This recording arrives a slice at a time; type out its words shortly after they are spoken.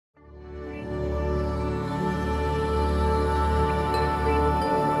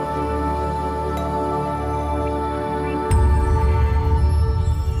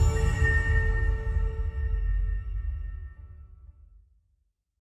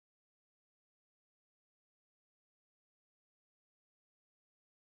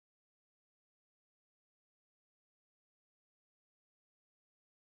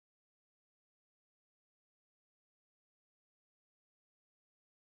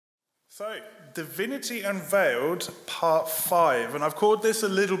So, Divinity Unveiled, Part 5, and I've called this a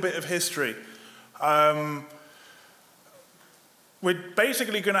little bit of history. We're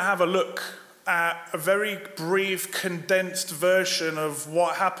basically going to have a look at a very brief, condensed version of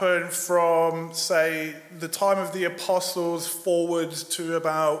what happened from, say, the time of the apostles forwards to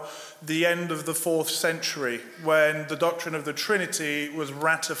about the end of the 4th century, when the doctrine of the Trinity was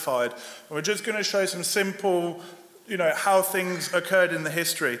ratified. And we're just going to show some simple, how things occurred in the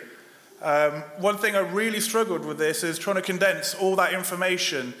history. One thing I really struggled with this is trying to condense all that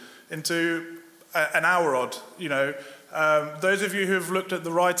information into an hour odd. Those of you who have looked at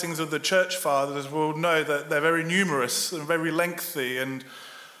the writings of the church fathers will know that they're very numerous and very lengthy, and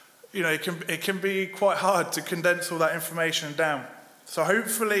it can be quite hard to condense all that information down. So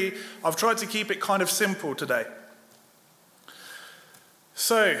hopefully I've tried to keep it kind of simple today.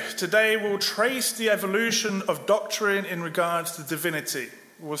 So today we'll trace the evolution of doctrine in regards to divinity.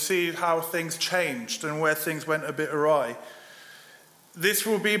 We'll see how things changed and where things went a bit awry. This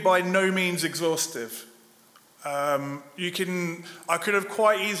will be by no means exhaustive. I could have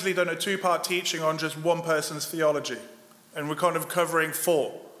quite easily done a 2-part teaching on just one person's theology, and we're kind of covering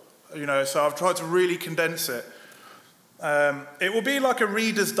 4. So I've tried to really condense it. It will be like a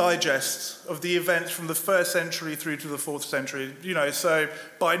Reader's Digest of the events from the 1st century through to the 4th century. So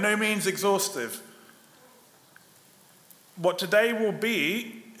by no means exhaustive. What today will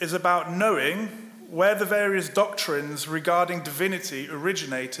be is about knowing where the various doctrines regarding divinity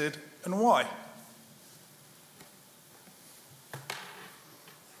originated and why.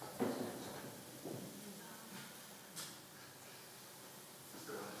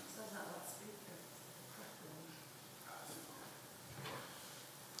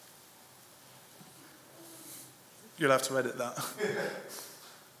 You'll have to edit that.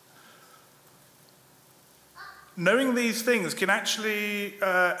 Knowing these things can actually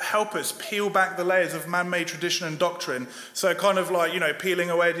help us peel back the layers of man-made tradition and doctrine. So kind of like,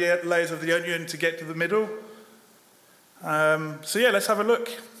 peeling away the layers of the onion to get to the middle. Let's have a look.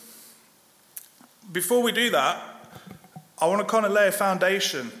 Before we do that, I want to kind of lay a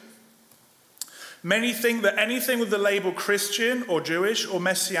foundation. Many think that anything with the label Christian or Jewish or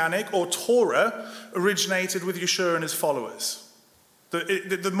Messianic or Torah originated with Yeshua and his followers.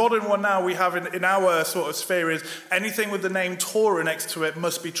 The modern one now we have in our sort of sphere is anything with the name Torah next to it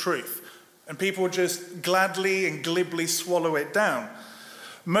must be truth. And people just gladly and glibly swallow it down.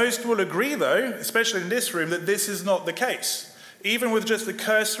 Most will agree, though, especially in this room, that this is not the case, even with just a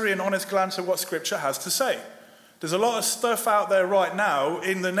cursory and honest glance at what Scripture has to say. There's a lot of stuff out there right now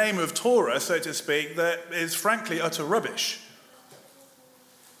in the name of Torah, so to speak, that is frankly utter rubbish.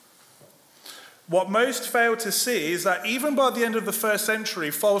 What most fail to see is that even by the end of the 1st century,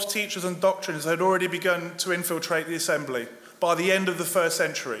 false teachers and doctrines had already begun to infiltrate the assembly by the end of the 1st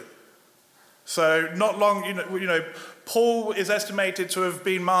century. So not long, Paul is estimated to have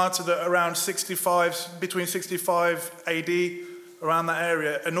been martyred at around between 65 AD, around that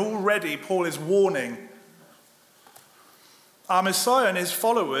area, and already Paul is warning. Our Messiah and his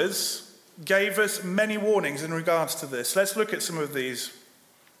followers gave us many warnings in regards to this. Let's look at some of these.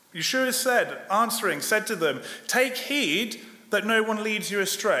 Yeshua said to them, "Take heed that no one leads you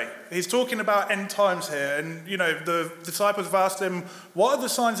astray." He's talking about end times here. And, the disciples have asked him, "What are the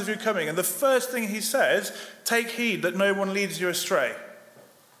signs of your coming?" And the first thing he says, "Take heed that no one leads you astray.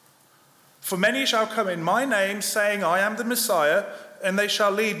 For many shall come in my name, saying, I am the Messiah, and they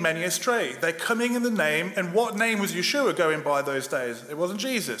shall lead many astray." They're coming in the name. And what name was Yeshua going by those days? It wasn't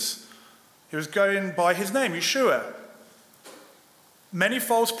Jesus. He was going by his name, Yeshua. "Many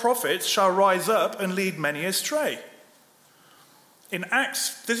false prophets shall rise up and lead many astray." In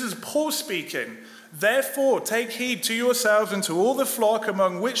Acts, this is Paul speaking. "Therefore, take heed to yourselves and to all the flock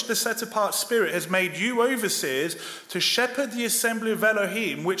among which the set-apart Spirit has made you overseers to shepherd the assembly of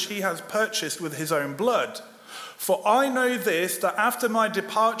Elohim, which he has purchased with his own blood. For I know this, that after my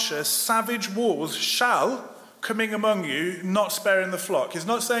departure, savage wolves shall coming among you, not sparing the flock." He's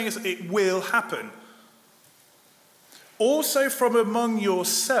not saying it will happen. "Also from among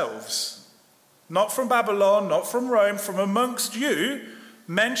yourselves, not from Babylon, not from Rome, from amongst you,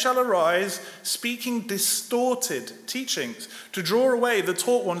 men shall arise, speaking distorted teachings, to draw away the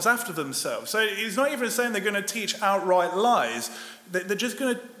taught ones after themselves." So he's not even saying they're going to teach outright lies. They're just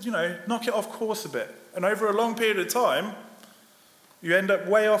going to, knock it off course a bit. And over a long period of time, you end up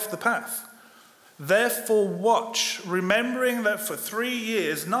way off the path. "Therefore watch, remembering that for 3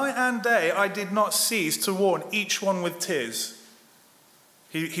 years, night and day, I did not cease to warn each one with tears."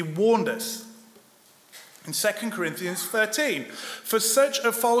 He warned us. In 2 Corinthians 13, "For such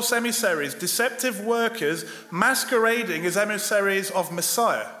are false emissaries, deceptive workers, masquerading as emissaries of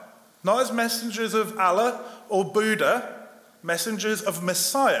Messiah. Not as messengers of Allah or Buddha, messengers of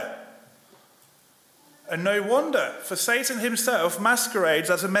Messiah. And no wonder, for Satan himself masquerades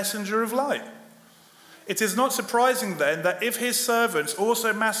as a messenger of light. It is not surprising then that if his servants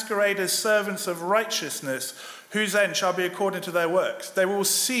also masquerade as servants of righteousness, whose end shall be according to their works, they will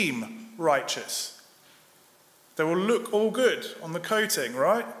seem righteous. They will look all good on the coating,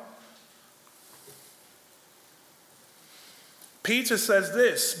 right? Peter says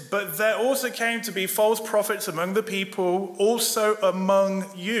this, but there also came to be false prophets among the people, also among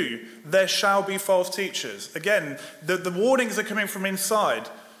you. There shall be false teachers. Again, the warnings are coming from inside.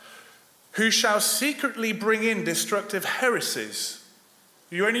 Who shall secretly bring in destructive heresies.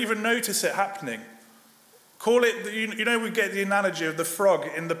 You won't even notice it happening. Call it, you know, we get the analogy of the frog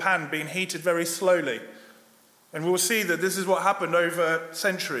in the pan being heated very slowly. And we'll see that this is what happened over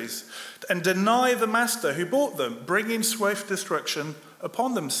centuries. And deny the master who bought them, bringing swift destruction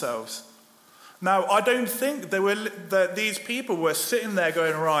upon themselves. Now, I don't think that these people were sitting there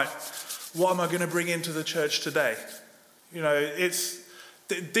going, right, what am I going to bring into the church today? You know,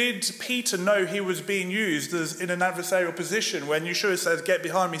 did Peter know he was being used as in an adversarial position when Yeshua says, get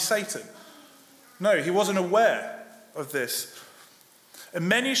behind me, Satan? No, he wasn't aware of this. And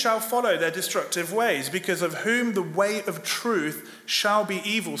many shall follow their destructive ways, because of whom the way of truth shall be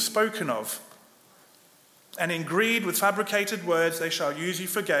evil spoken of. And in greed with fabricated words they shall use you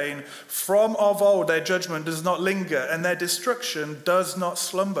for gain. From of old their judgment does not linger, and their destruction does not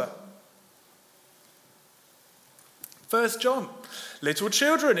slumber. 1 John, little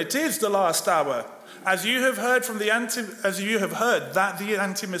children, it is the last hour. As you have heard that the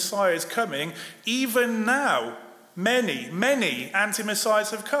anti-Messiah is coming, even now many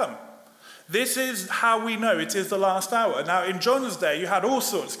anti-Messiahs have come. This is how we know it is the last hour. Now, in John's day, you had all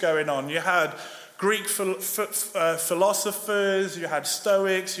sorts going on. You had Greek philosophers, you had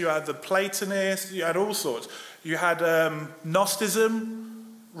Stoics, you had the Platonists, you had all sorts. You had Gnosticism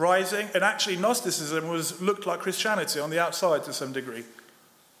rising, and actually Gnosticism looked like Christianity on the outside to some degree.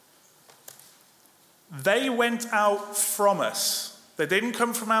 They went out from us. They didn't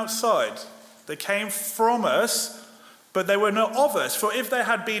come from outside. They came from us, but they were not of us. For if they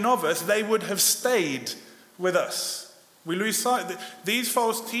had been of us, they would have stayed with us. We lose sight. These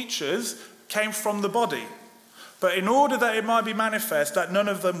false teachers came from the body. But in order that it might be manifest that none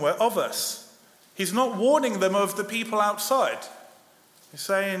of them were of us, he's not warning them of the people outside. He's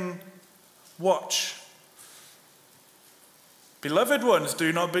saying, watch. Beloved ones,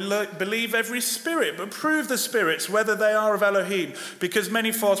 do not believe every spirit, but prove the spirits whether they are of Elohim, because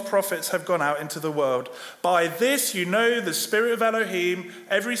many false prophets have gone out into the world. By this you know the spirit of Elohim.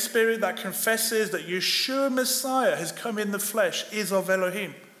 Every spirit that confesses that Yeshua Messiah has come in the flesh is of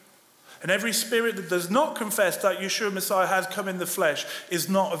Elohim. And every spirit that does not confess that Yeshua Messiah has come in the flesh is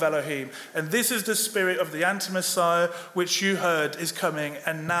not of Elohim. And this is the spirit of the anti-Messiah, which you heard is coming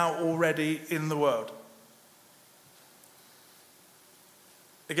and now already in the world.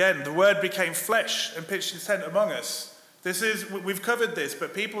 Again, the word became flesh and pitched his tent among us. We've covered this,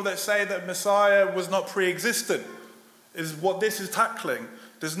 but people that say that Messiah was not pre-existent is what this is tackling.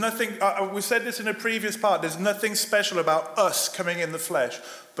 There's nothing, we said this in a previous part, there's nothing special about us coming in the flesh.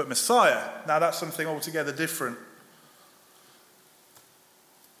 But Messiah, now that's something altogether different.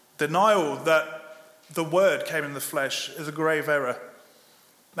 Denial that the word came in the flesh is a grave error.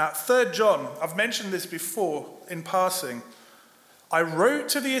 Now, 3 John, I've mentioned this before in passing. I wrote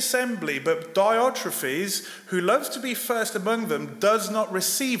to the assembly, but Diotrephes, who loves to be first among them, does not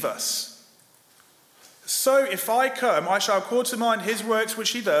receive us. So if I come, I shall call to mind his works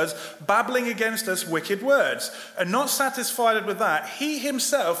which he does, babbling against us wicked words. And not satisfied with that, he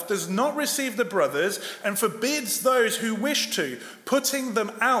himself does not receive the brothers and forbids those who wish to, putting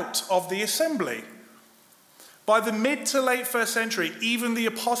them out of the assembly. By the mid to late 1st century, even the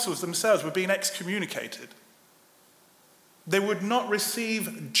apostles themselves were being excommunicated. They would not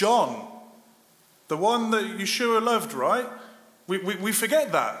receive John, the one that Yeshua loved, right? We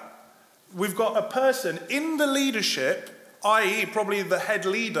forget that. We've got a person in the leadership, i.e. probably the head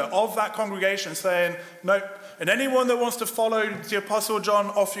leader of that congregation, saying, no, and anyone that wants to follow the Apostle John,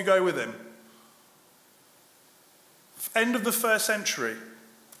 off you go with him. End of the 1st century.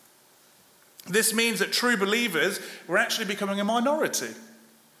 This means that true believers were actually becoming a minority.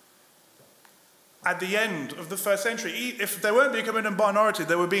 At the end of the 1st century, if they weren't becoming a minority,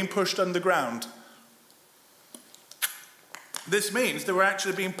 they were being pushed underground. This means they were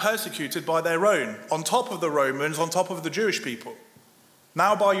actually being persecuted by their own, on top of the Romans, on top of the Jewish people.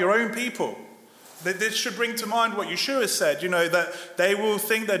 Now by your own people. This should bring to mind what Yeshua said, that they will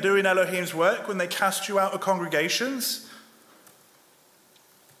think they're doing Elohim's work when they cast you out of congregations.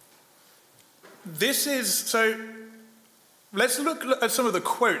 Let's look at some of the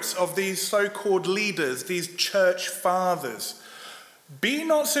quotes of these so-called leaders, these church fathers. Be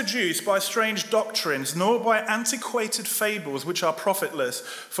not seduced by strange doctrines, nor by antiquated fables which are profitless.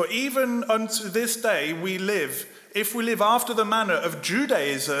 For even unto this day we live, if we live after the manner of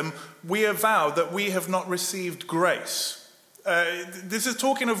Judaism, we avow that we have not received grace. This is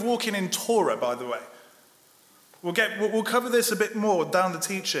talking of walking in Torah, by the way. We'll cover this a bit more down the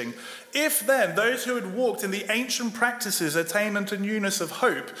teaching. If then those who had walked in the ancient practices attain unto newness of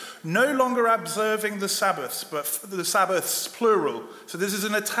hope, no longer observing the Sabbaths, but the Sabbaths plural. So this is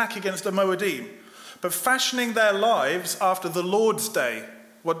an attack against the Moedim. But fashioning their lives after the Lord's day.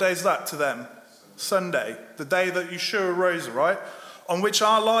 What day is that to them? Sunday. The day that Yeshua rose, right? On which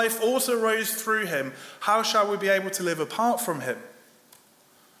our life also rose through him. How shall we be able to live apart from him?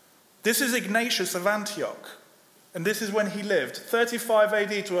 This is Ignatius of Antioch. And this is when he lived, 35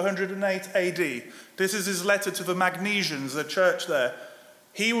 AD to 108 AD. This is his letter to the Magnesians, the church there.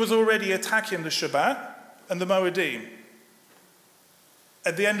 He was already attacking the Shabbat and the Moedim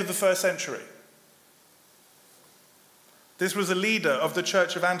at the end of the first century. This was a leader of the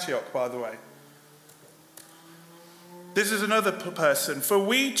church of Antioch, by the way. This is another person. For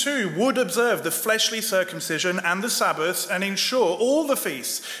we too would observe the fleshly circumcision and the Sabbaths and ensure all the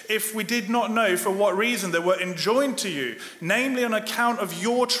feasts, if we did not know for what reason they were enjoined to you, namely on account of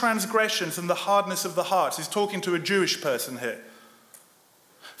your transgressions and the hardness of the hearts. He's talking to a Jewish person here.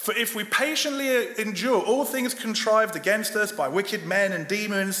 For if we patiently endure all things contrived against us by wicked men and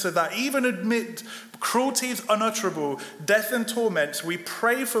demons, so that even amid cruelties unutterable, death and torments, we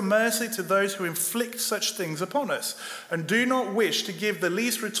pray for mercy to those who inflict such things upon us, and do not wish to give the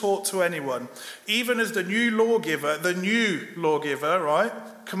least retort to anyone, even as the new lawgiver, right,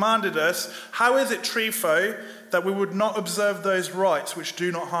 commanded us. How is it, Trypho, that we would not observe those rites which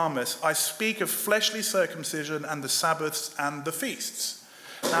do not harm us? I speak of fleshly circumcision and the Sabbaths and the feasts.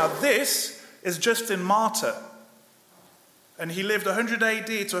 Now this is Justin Martyr, and he lived 100 AD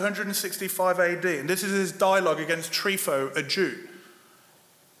to 165 AD, and this is his dialogue against Trypho, a Jew.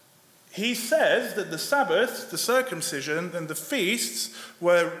 He says that the Sabbath, the circumcision, and the feasts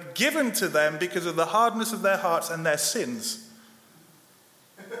were given to them because of the hardness of their hearts and their sins.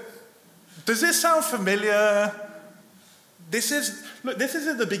 Does this sound familiar? This is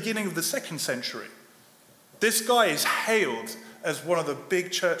at the beginning of the 2nd century. This guy is hailed as one of the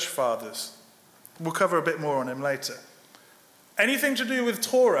big church fathers. We'll cover a bit more on him later. Anything to do with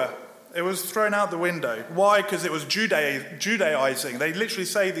Torah, it was thrown out the window. Why? Because it was Judaizing. They literally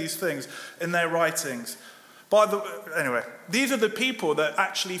say these things in their writings. Anyway, these are the people that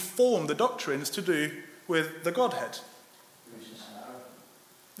actually form the doctrines to do with the Godhead.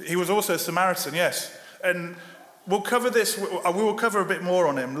 He was also a Samaritan, yes. And we'll cover this, we will cover a bit more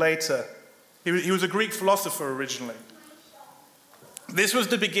on him later. He was a Greek philosopher originally. This was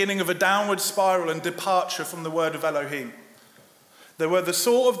the beginning of a downward spiral and departure from the word of Elohim. These were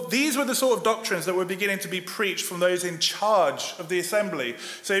the sort of doctrines that were beginning to be preached from those in charge of the assembly.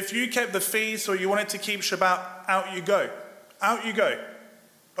 So if you kept the feast or you wanted to keep Shabbat, out you go. Out you go.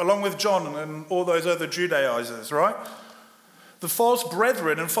 Along with John and all those other Judaizers, right? The false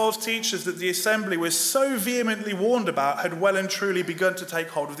brethren and false teachers that the assembly was so vehemently warned about had well and truly begun to take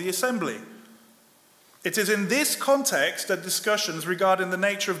hold of the assembly. It is in this context that discussions regarding the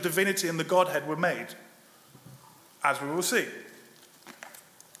nature of divinity and the Godhead were made, as we will see.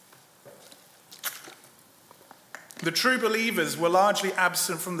 The true believers were largely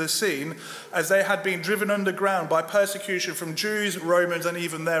absent from the scene, as they had been driven underground by persecution from Jews, Romans, and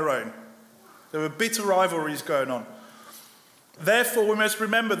even their own. There were bitter rivalries going on. Therefore, we must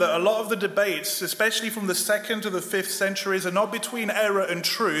remember that a lot of the debates, especially from the 2nd to the 5th centuries, are not between error and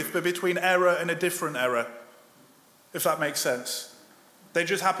truth, but between error and a different error, if that makes sense. They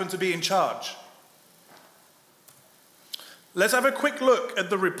just happen to be in charge. Let's have a quick look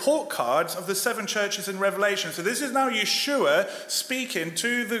at the report cards of the 7 churches in Revelation. So this is now Yeshua speaking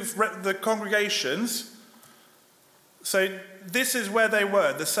to the congregations. So this is where they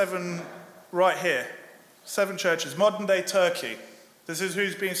were, the 7 right here. 7 churches, modern-day Turkey. This is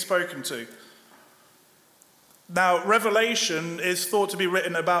who's being spoken to. Now, Revelation is thought to be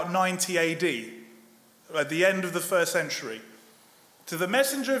written about 90 AD, at the end of the 1st century. To the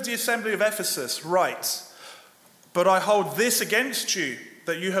messenger of the assembly of Ephesus writes, "But I hold this against you,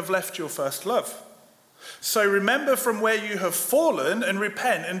 that you have left your first love. So remember from where you have fallen and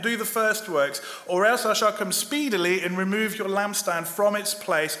repent and do the first works, or else I shall come speedily and remove your lampstand from its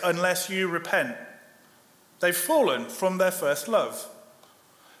place unless you repent." They've fallen from their first love.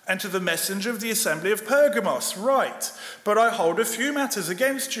 And to the messenger of the assembly of Pergamos, write, but I hold a few matters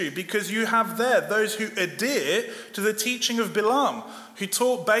against you, because you have there those who adhere to the teaching of Balaam, who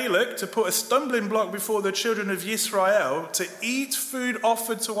taught Balak to put a stumbling block before the children of Israel, to eat food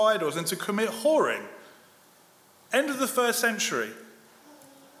offered to idols, and to commit whoring. End of the 1st century.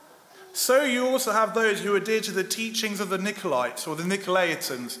 So you also have those who adhere to the teachings of the Nicolaitans, or the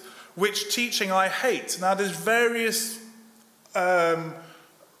Nicolaitans, which teaching I hate. Now there's various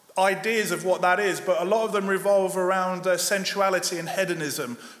ideas of what that is, but a lot of them revolve around sensuality and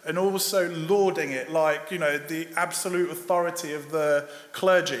hedonism, and also lauding it, like, the absolute authority of the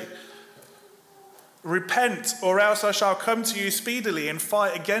clergy. Repent, or else I shall come to you speedily and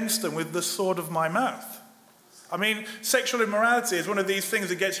fight against them with the sword of my mouth. I mean, sexual immorality is one of these things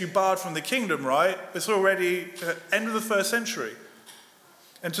that gets you barred from the kingdom, right? It's already end of the 1st century.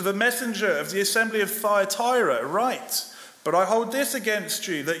 And to the messenger of the assembly of Thyatira, write, but I hold this against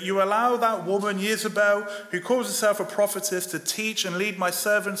you, that you allow that woman Jezebel, who calls herself a prophetess, to teach and lead my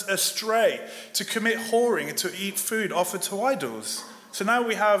servants astray, to commit whoring and to eat food offered to idols. So now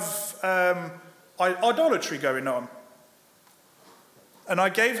we have idolatry going on. And I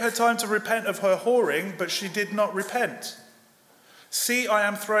gave her time to repent of her whoring, but she did not repent. See, I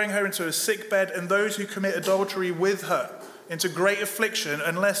am throwing her into a sickbed, and those who commit adultery with her into great affliction,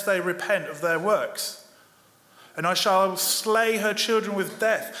 unless they repent of their works. And I shall slay her children with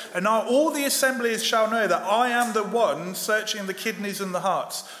death. And now all the assemblies shall know that I am the one searching the kidneys and the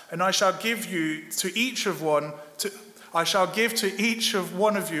hearts. And I shall give to each of one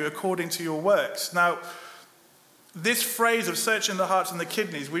of you according to your works. Now, this phrase of searching the hearts and the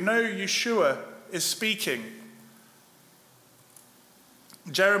kidneys, we know Yeshua is speaking.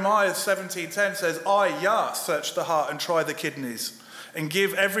 Jeremiah 17:10 says, I, Yah, search the heart and try the kidneys, and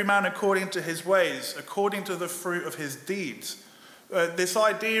give every man according to his ways, according to the fruit of his deeds. This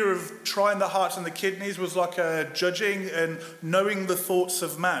idea of trying the hearts and the kidneys was like a judging and knowing the thoughts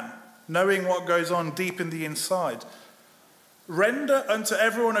of man, knowing what goes on deep in the inside. Render unto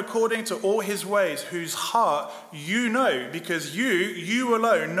everyone according to all his ways, whose heart you know, because you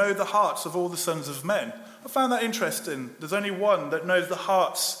alone know the hearts of all the sons of men. I found that interesting. There's only one that knows the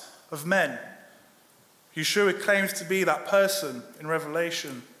hearts of men. Yeshua claims to be that person in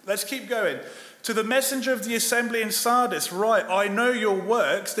Revelation. Let's keep going. To the messenger of the assembly in Sardis, write, I know your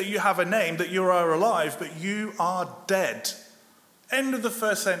works, that you have a name, that you are alive, but you are dead. End of the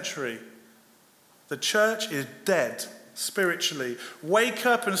 1st century. The church is dead spiritually. Wake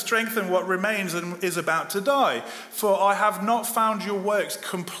up and strengthen what remains and is about to die. For I have not found your works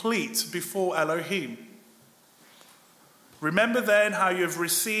complete before Elohim. Remember then how you have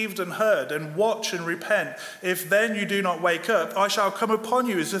received and heard, and watch and repent. If then you do not wake up, I shall come upon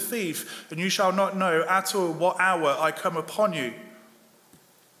you as a thief, and you shall not know at all what hour I come upon you.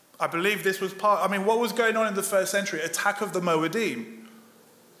 I believe this was what was going on in the 1st century? Attack of the Moedim.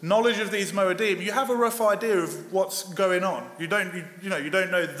 Knowledge of these Moedim, you have a rough idea of what's going on. You don't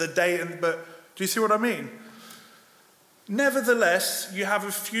know the date, but do you see what I mean? Nevertheless, you have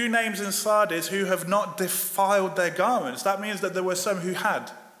a few names in Sardis who have not defiled their garments. That means that there were some who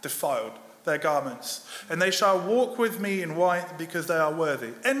had defiled their garments. And they shall walk with me in white, because they are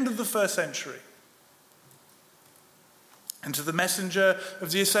worthy. End of the 1st century. And to the messenger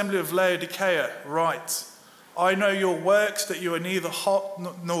of the assembly of Laodicea, write, I know your works, that you are neither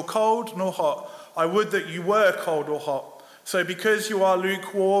hot nor cold nor hot. I would that you were cold or hot. So because you are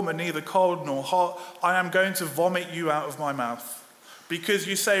lukewarm and neither cold nor hot, I am going to vomit you out of my mouth. Because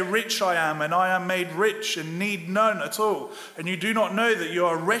you say, rich I am, and I am made rich and need none at all. And you do not know that you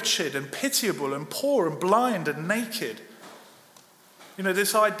are wretched and pitiable and poor and blind and naked.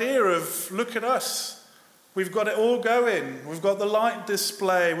 This idea of, look at us. We've got it all going. We've got the light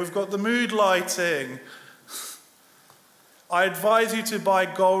display. We've got the mood lighting. I advise you to buy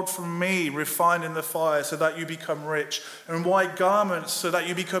gold from me, refined in the fire, so that you become rich, and white garments, so that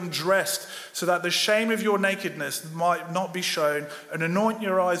you become dressed, so that the shame of your nakedness might not be shown, and anoint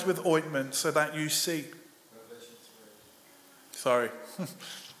your eyes with ointment, so that you see. Sorry.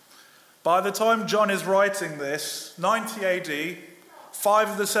 By the time John is writing this, 90 AD, 5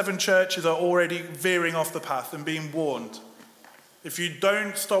 of the 7 churches are already veering off the path and being warned. If you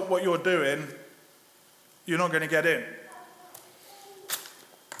don't stop what you're doing, you're not going to get in.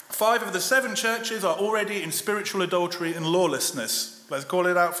 5 of the 7 churches are already in spiritual adultery and lawlessness. Let's call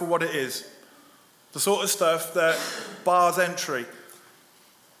it out for what it is. The sort of stuff that bars entry.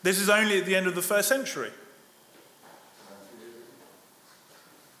 This is only at the end of the 1st century.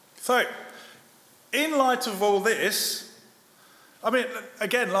 So, in light of all this,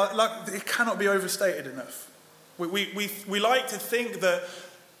 again, it cannot be overstated enough. We like to think that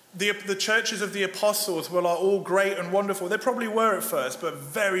the churches of the apostles were like all great and wonderful. They probably were at first, but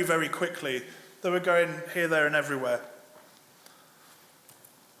very, very quickly they were going here, there, and everywhere.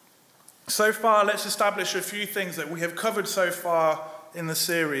 So far, let's establish a few things that we have covered so far in the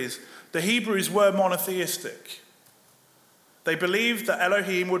series. The Hebrews were monotheistic. They believed that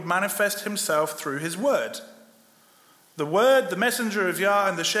Elohim would manifest himself through his word. The word, the messenger of Yah,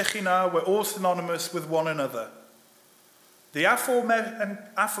 and the Shekhinah were all synonymous with one another. The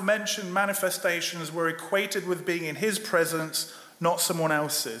aforementioned manifestations were equated with being in his presence, not someone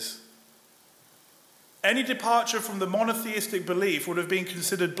else's. Any departure from the monotheistic belief would have been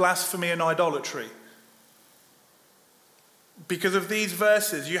considered blasphemy and idolatry. Because of these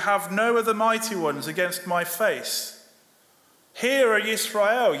verses, you have no other mighty ones against my face. Hear, O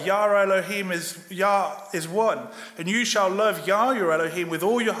Yisrael, Yah Elohim Yah is one, and you shall love Yah your Elohim with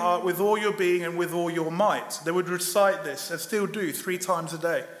all your heart, with all your being, and with all your might. They would recite this, and still do, 3 times a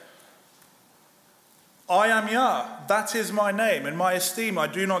day. I am Yah, that is my name, and my esteem I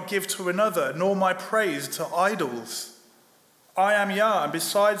do not give to another, nor my praise to idols. I am Yah, and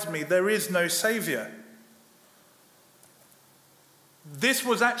besides me there is no Saviour. This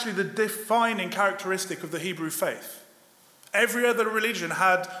was actually the defining characteristic of the Hebrew faith. Every other religion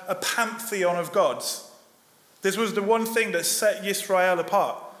had a pantheon of gods. This was the one thing that set Yisrael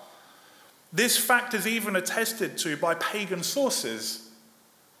apart. This fact is even attested to by pagan sources.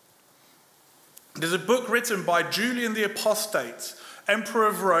 There's a book written by Julian the Apostate, Emperor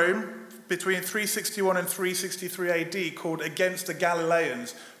of Rome, between 361 and 363 AD, called Against the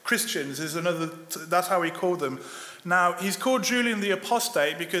Galileans. Christians is another, that's how he called them. Now, he's called Julian the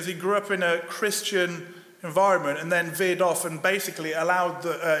Apostate because he grew up in a Christian environment and then veered off and basically allowed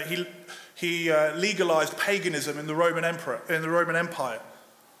he legalized paganism in the Roman Empire.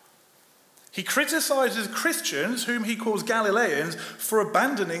 He criticizes Christians, whom he calls Galileans, for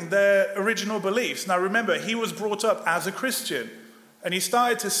abandoning their original beliefs. Now remember, he was brought up as a Christian, and he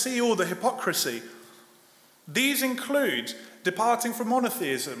started to see all the hypocrisy. These include departing from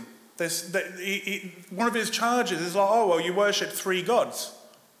monotheism. One of his charges is like, oh, well, you worship 3 gods.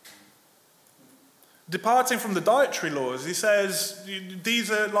 Departing from the dietary laws, he says, these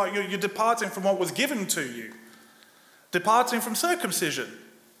are like, you're departing from what was given to you. Departing from circumcision.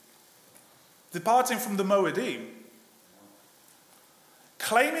 Departing from the Moedim.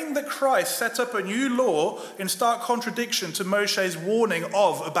 Claiming that Christ set up a new law in stark contradiction to Moshe's warning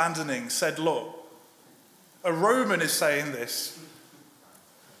of abandoning said law. A Roman is saying this.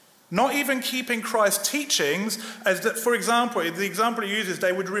 Not even keeping Christ's teachings, as that, for example, the example he uses,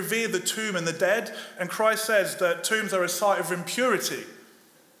 they would revere the tomb and the dead, and Christ says that tombs are a site of impurity.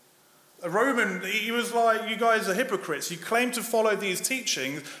 A Roman, he was like, you guys are hypocrites. You claim to follow these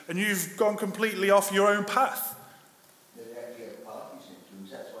teachings, and you've gone completely off your own path. They actually have parties in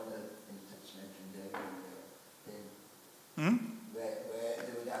tombs. That's one of the things that's mentioned there in the thing. Where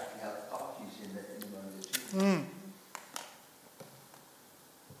they would actually have parties in one of the tombs.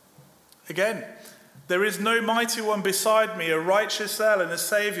 Again, there is no mighty one beside me, a righteous El and a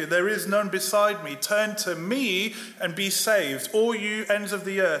Saviour. There is none beside me. Turn to me and be saved, all you ends of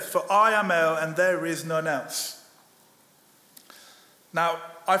the earth, for I am El and there is none else. Now,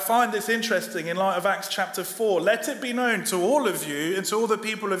 I find this interesting in light of Acts chapter 4. Let it be known to all of you and to all the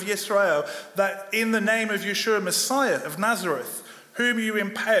people of Israel that in the name of Yeshua Messiah of Nazareth, whom you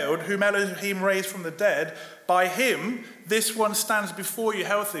impaled, whom Elohim raised from the dead, by him, this one stands before you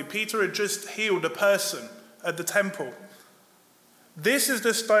healthy. Peter had just healed a person at the temple. This is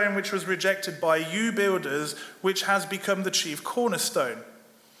the stone which was rejected by you builders, which has become the chief cornerstone.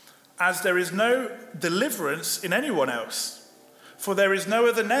 As there is no deliverance in anyone else, for there is no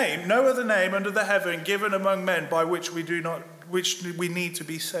other name under the heaven given among men by which we need to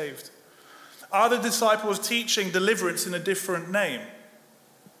be saved. Are the disciples teaching deliverance in a different name?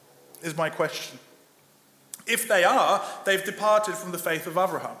 Is my question. If they are, they've departed from the faith of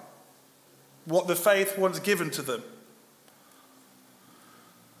Abraham, what the faith once given to them.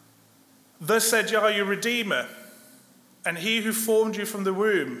 Thus said Yah your Redeemer, and he who formed you from the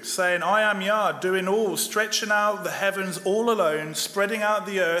womb, saying, I am Yah, doing all, stretching out the heavens all alone, spreading out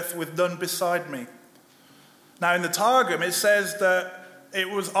the earth with none beside me. Now in the Targum it says that it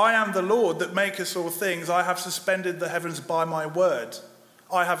was, I am the Lord that maketh all things. I have suspended the heavens by my word.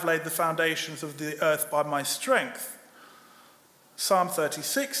 I have laid the foundations of the earth by my strength. Psalm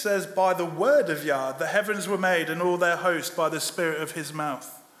 36 says, by the word of Yah, the heavens were made and all their host by the spirit of his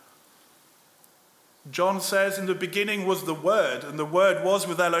mouth. John says, in the beginning was the word, and the word was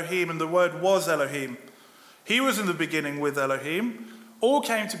with Elohim, and the word was Elohim. He was in the beginning with Elohim. All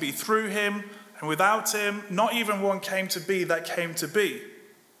came to be through him, and without him, not even one came to be that came to be.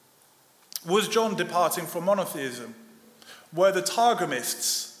 Was John departing from monotheism? Were the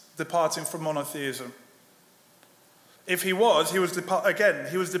Targumists departing from monotheism? If he was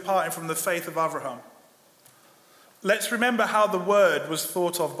departing from the faith of Abraham. Let's remember how the word was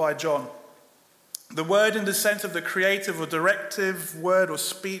thought of by John. The word in the sense of the creative or directive word or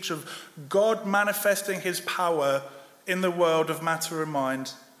speech of God manifesting his power in the world of matter and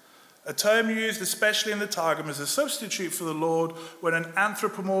mind. A term used especially in the Targum as a substitute for the Lord when an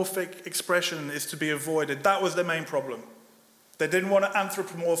anthropomorphic expression is to be avoided. That was their main problem. They didn't want to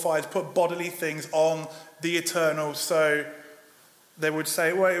anthropomorphize, put bodily things on the eternal, so they would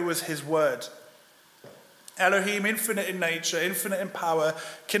say, well, it was his word. Elohim, infinite in nature, infinite in power,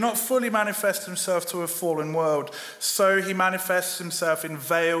 cannot fully manifest himself to a fallen world. So he manifests himself in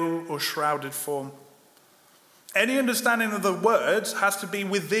veiled or shrouded form. Any understanding of the words has to be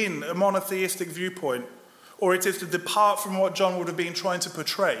within a monotheistic viewpoint, or it is to depart from what John would have been trying to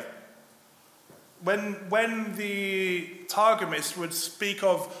portray. When the Targumists would speak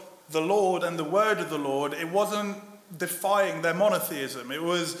of the Lord and the word of the Lord, it wasn't defying their monotheism. It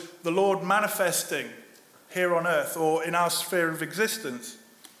was the Lord manifesting here on earth or in our sphere of existence.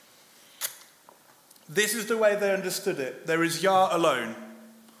 This is the way they understood it. There is Yah alone.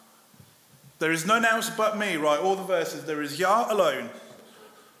 There is none else but me, right? All the verses. There is Yah alone.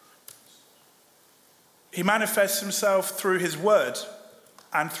 He manifests himself through his word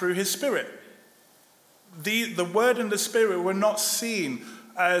and through his spirit. The word and the spirit were not seen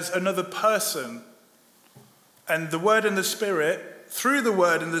as another person. And the word and the spirit, through the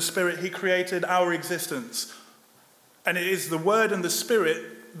word and the spirit, he created our existence. And it is the word and the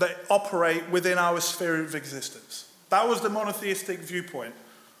spirit that operate within our sphere of existence. That was the monotheistic viewpoint.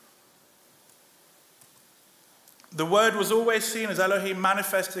 The word was always seen as Elohim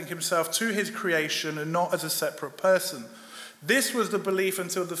manifesting himself to his creation and not as a separate person. This was the belief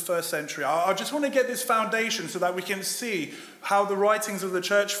until the first century. I just want to get this foundation so that we can see how the writings of the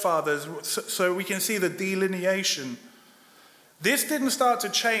church fathers, so we can see the delineation. This didn't start to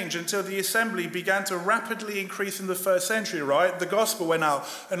change until the assembly began to rapidly increase in the first century, right? The gospel went out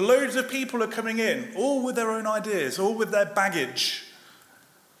and loads of people are coming in, all with their own ideas, all with their baggage.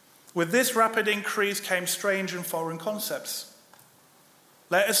 With this rapid increase came strange and foreign concepts.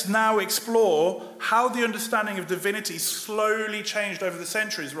 Let us now explore how the understanding of divinity slowly changed over the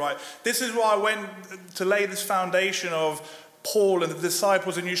centuries, right? This is why I went to lay this foundation of Paul and the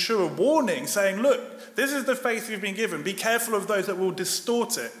disciples and Yeshua warning, saying, look, this is the faith you've been given. Be careful of those that will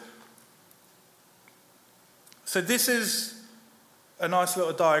distort it. So this is a nice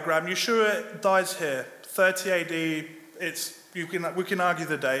little diagram. Yeshua dies here, 30 AD. We can argue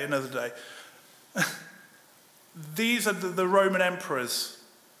the day, another day. These are the Roman emperors.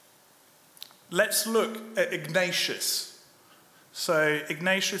 Let's look at Ignatius. So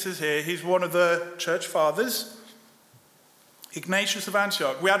Ignatius is here. He's one of the church fathers. Ignatius of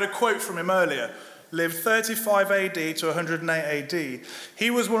Antioch. We had a quote from him earlier. Lived 35 AD to 108 AD. He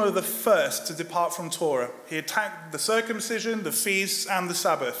was one of the first to depart from Torah. He attacked the circumcision, the feasts, and the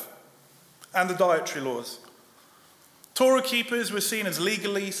Sabbath, and the dietary laws. Torah keepers were seen as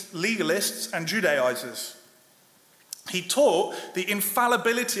legalists and Judaizers. He taught the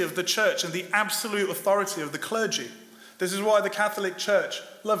infallibility of the church and the absolute authority of the clergy. This is why the Catholic Church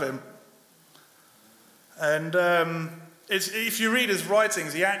love him. And if you read his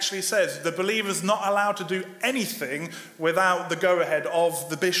writings, he actually says the believer's not allowed to do anything without the go-ahead of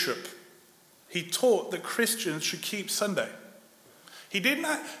the bishop. He taught that Christians should keep Sunday. He didn't.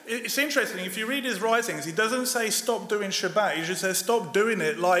 It's interesting, if you read his writings, he doesn't say stop doing Shabbat. He just says stop doing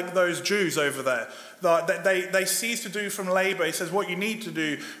it like those Jews over there. They cease to do from labor. He says what you need to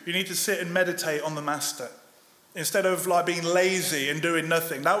do, you need to sit and meditate on the Master. Instead of like being lazy and doing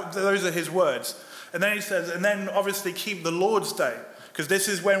nothing. Those are his words. And then he says, and then obviously keep the Lord's Day, because this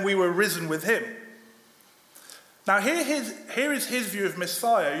is when we were risen with him. Now here is his view of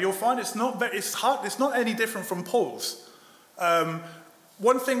Messiah. You'll find it's not any different from Paul's.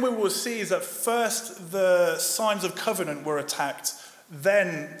 One thing we will see is that first the signs of covenant were attacked,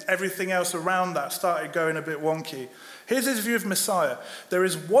 then everything else around that started going a bit wonky. Here's his view of Messiah. There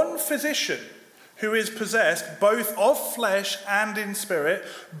is one physician who is possessed both of flesh and in spirit,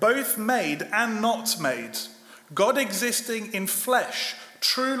 both made and not made, God existing in flesh,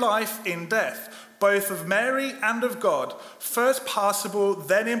 true life in death, both of Mary and of God, first passible,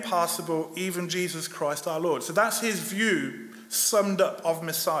 then impassible, even Jesus Christ our Lord. So that's his view summed up of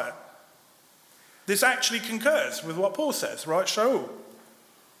Messiah. This actually concurs with what Paul says, right, Shaul?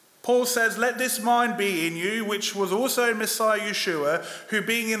 Paul says, let this mind be in you, which was also in Messiah Yeshua, who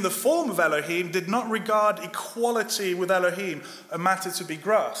being in the form of Elohim, did not regard equality with Elohim a matter to be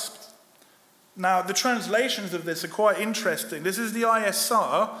grasped, Now, the translations of this are quite interesting. This is the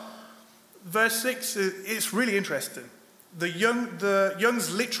ISR. Verse 6, it's really interesting. The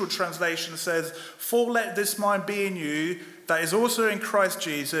Young's literal translation says, "For let this mind be in you, that is also in Christ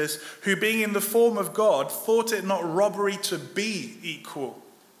Jesus, who being in the form of God, thought it not robbery to be equal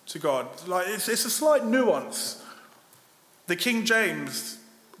to God." Like it's a slight nuance. The King James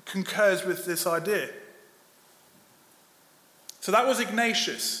concurs with this idea. So that was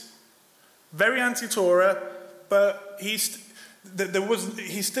Ignatius. Very anti-Torah, but he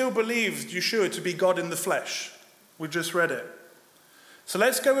still believed Yeshua to be God in the flesh. We just read it. So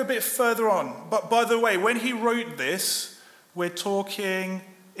let's go a bit further on. But by the way, when he wrote this, we're talking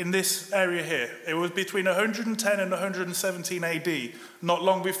in this area here. It was between 110 and 117 AD, not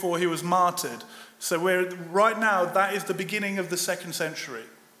long before he was martyred. So right now, that is the beginning of the 2nd century.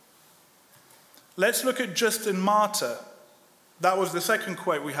 Let's look at Justin Martyr. That was the second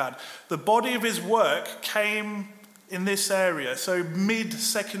quote we had. The body of his work came in this area, so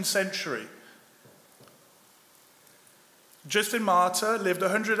mid-2nd century. Justin Martyr lived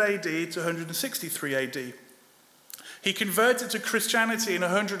 100 AD to 163 AD. He converted to Christianity in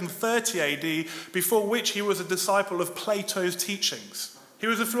 130 AD, before which he was a disciple of Plato's teachings. He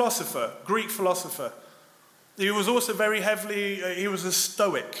was a philosopher, Greek philosopher. He was also he was a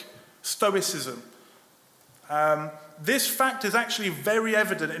Stoic, Stoicism. This fact is actually very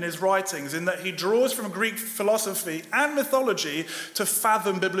evident in his writings, in that he draws from Greek philosophy and mythology to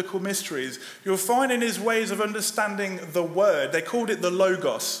fathom biblical mysteries. You'll find in his ways of understanding the word, they called it the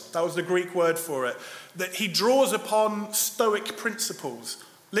logos, that was the Greek word for it, that he draws upon Stoic principles,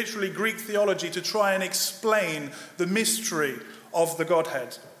 literally Greek theology, to try and explain the mystery of the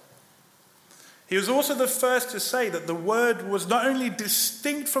Godhead. He was also the first to say that the Word was not only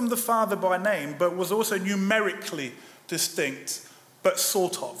distinct from the Father by name, but was also numerically distinct, but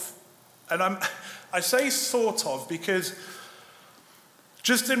sort of. And I say sort of because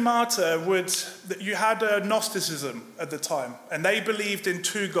Justin Martyr you had a Gnosticism at the time, and they believed in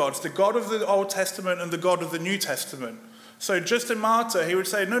two gods, the God of the Old Testament and the God of the New Testament. So Justin Martyr, he would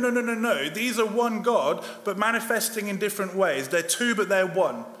say, no, these are one God, but manifesting in different ways. They're two, but they're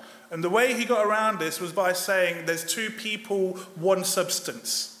one. And the way he got around this was by saying there's two people, one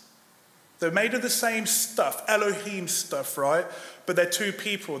substance. They're made of the same stuff, Elohim stuff, right? But they're two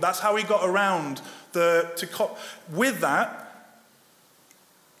people. That's how he got around with that,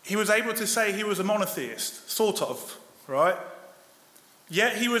 he was able to say he was a monotheist, sort of, right?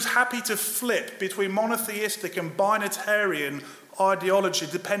 Yet he was happy to flip between monotheistic and binitarian ideology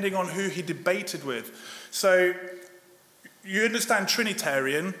depending on who he debated with. So you understand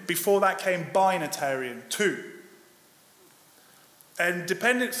Trinitarian, before that came binitarian, two. And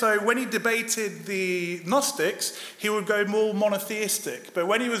so when he debated the Gnostics, he would go more monotheistic. But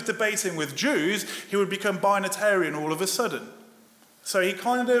when he was debating with Jews, he would become binitarian all of a sudden. So he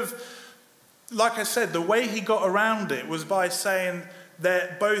kind of, like I said, the way he got around it was by saying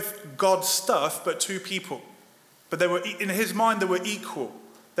they're both God's stuff, but two people. But they were, in his mind, they were equal.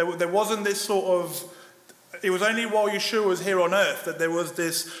 There wasn't this sort of, it was only while Yeshua was here on earth that there was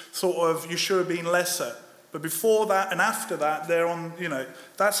this sort of Yeshua being lesser. But before that and after that, they're on,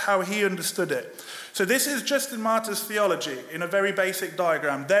 that's how he understood it. So this is Justin Martyr's theology in a very basic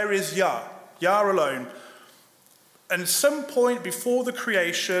diagram. There is Yah alone. And at some point before the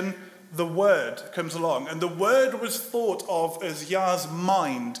creation, the Word comes along. And the Word was thought of as Yah's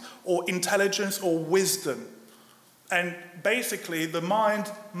mind or intelligence or wisdom. And basically, the mind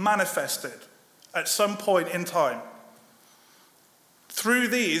manifested at some point in time. Through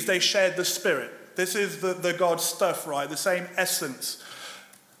these, they shared the Spirit. This is the God stuff, right? The same essence.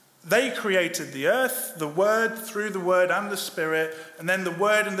 They created the earth, the Word, through the Word and the Spirit, and then the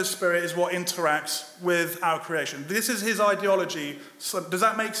Word and the Spirit is what interacts with our creation. This is his ideology. So, does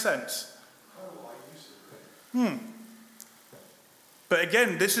that make sense? But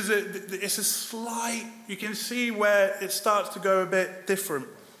again, it's a slight, you can see where it starts to go a bit different.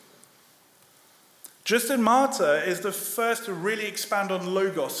 Justin Martyr is the first to really expand on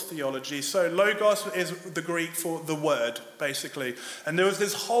logos theology. So logos is the Greek for the word, basically. And there was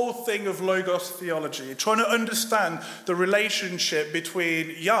this whole thing of logos theology, trying to understand the relationship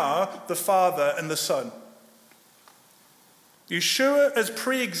between Yah, the Father, and the Son. Yeshua, as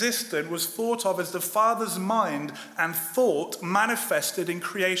pre-existent, was thought of as the Father's mind and thought manifested in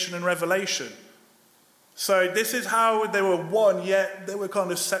creation and revelation. So this is how they were one, yet they were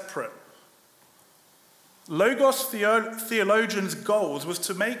kind of separate. Logos theologians' goals was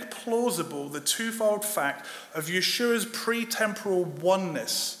to make plausible the twofold fact of Yeshua's pre-temporal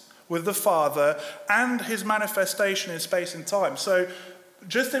oneness with the Father and his manifestation in space and time. So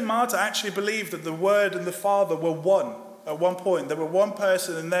Justin Martyr actually believed that the Word and the Father were one at one point. They were one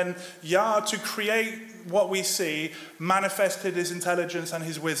person, and then Yah, to create what we see, manifested his intelligence and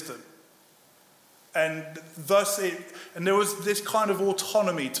his wisdom. And thus there was this kind of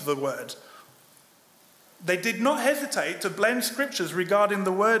autonomy to the Word. They did not hesitate to blend scriptures regarding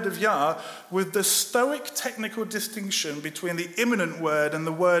the Word of Yah with the Stoic technical distinction between the immanent Word and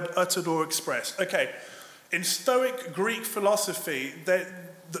the Word uttered or expressed. Okay, in Stoic Greek philosophy,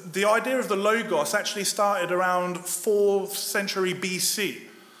 the idea of the Logos actually started around 4th century BC.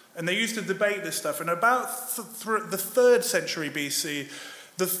 And they used to debate this stuff. And about the 3rd century BC,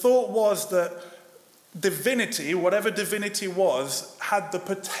 the thought was that divinity, whatever divinity was, had the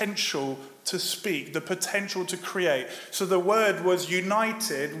potential to speak, the potential to create. So the Word was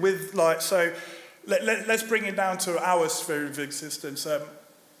united with, let's bring it down to our sphere of existence.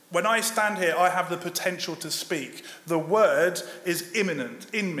 When I stand here, I have the potential to speak. The Word is immanent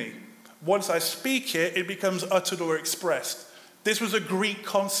in me. Once I speak it, it becomes uttered or expressed. This was a Greek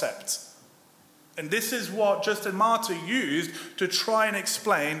concept. And this is what Justin Martyr used to try and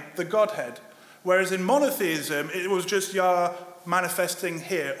explain the Godhead. Whereas in monotheism, it was just Yah manifesting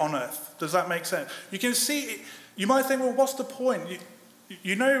here on earth. Does that make sense? You can see, you might think, well, what's the point?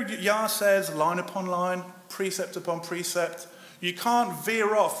 You know, Yah says line upon line, precept upon precept. You can't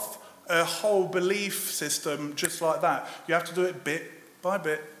veer off a whole belief system just like that. You have to do it bit by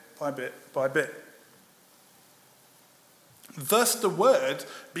bit by bit by bit. Thus, the Word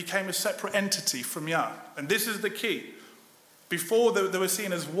became a separate entity from Yah. And this is the key. Before, they were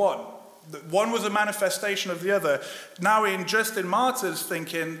seen as one. One was a manifestation of the other. Now, in Justin Martyr's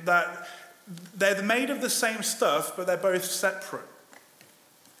thinking, that they're made of the same stuff, but they're both separate.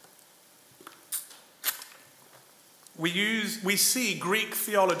 We see Greek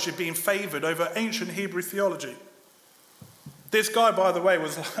theology being favoured over ancient Hebrew theology. This guy, by the way,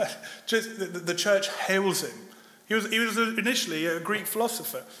 was just the church hails him. He was initially a Greek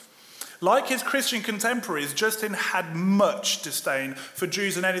philosopher. Like his Christian contemporaries, Justin had much disdain for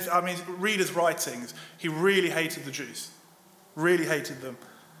Jews and anything. I mean, read his writings. He really hated the Jews. Really hated them.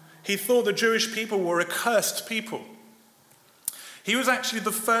 He thought the Jewish people were a cursed people. He was actually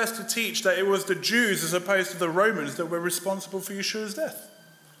the first to teach that it was the Jews as opposed to the Romans that were responsible for Yeshua's death.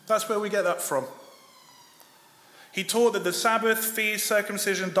 That's where we get that from. He taught that the Sabbath, feast,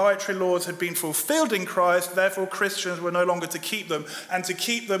 circumcision, dietary laws had been fulfilled in Christ, therefore Christians were no longer to keep them, and to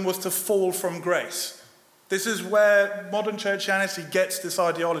keep them was to fall from grace. This is where modern churchianity gets this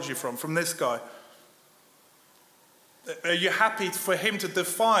ideology from this guy. Are you happy for him to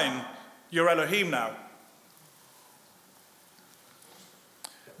define your Elohim now?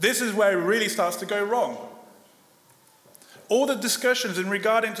 This is where it really starts to go wrong. All the discussions in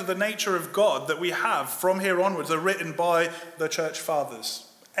regarding to the nature of God that we have from here onwards are written by the church fathers.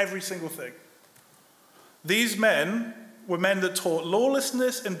 Every single thing. These men were men that taught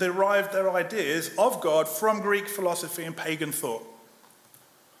lawlessness and derived their ideas of God from Greek philosophy and pagan thought.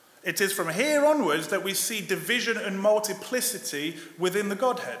 It is from here onwards that we see division and multiplicity within the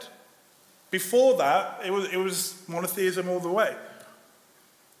Godhead. Before that, it was monotheism all the way.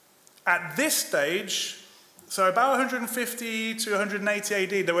 At this stage, so about 150 to 180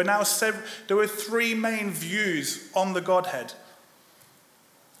 AD, there were three main views on the Godhead.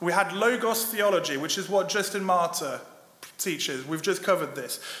 We had Logos theology, which is what Justin Martyr teaches. We've just covered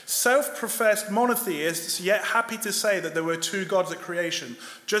this. Self-professed monotheists, yet happy to say that there were two gods at creation.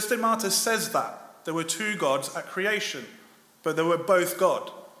 Justin Martyr says that. There were two gods at creation, but they were both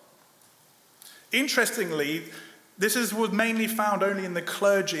God. Interestingly, this was mainly found only in the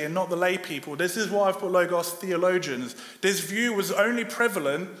clergy and not the lay people. This is why I've put Logos theologians. This view was only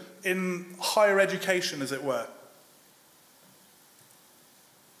prevalent in higher education, as it were.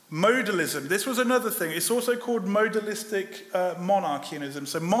 Modalism, this was another thing. It's also called modalistic monarchianism.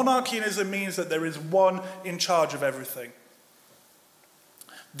 So monarchianism means that there is one in charge of everything.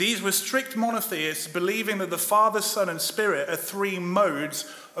 These were strict monotheists, believing that the Father, Son, and Spirit are three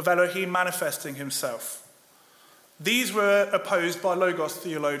modes of Elohim manifesting himself. These were opposed by Logos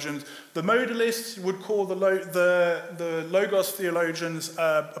theologians. The modalists would call the Logos theologians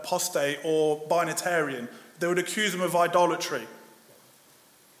apostate or binitarian. They would accuse them of idolatry.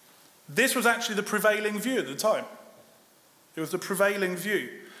 This was actually the prevailing view at the time. It was the prevailing view.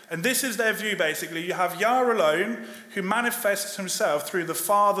 And this is their view, basically. You have Yah alone, who manifests himself through the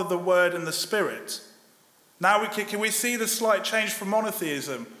Father, the Word, and the Spirit. Now, can we see the slight change from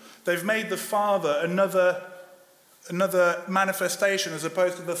monotheism? They've made the Father another manifestation as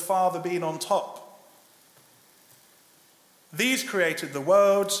opposed to the Father being on top. These created the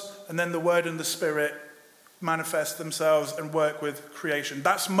world, and then the Word and the Spirit manifest themselves and work with creation.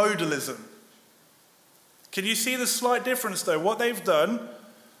 That's modalism. Can you see the slight difference though? What they've done,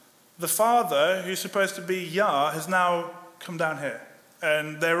 the Father, who's supposed to be Yah, has now come down here.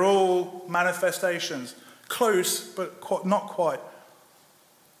 And they're all manifestations. Close, but not quite.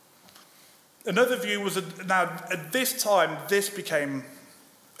 Another view was, now at this time, this became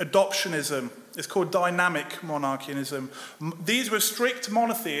adoptionism. It's called dynamic monarchianism. These were strict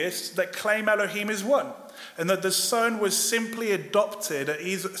monotheists that claim Elohim is one, and that the Son was simply adopted.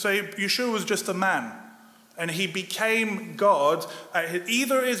 So Yeshua was just a man, and he became God at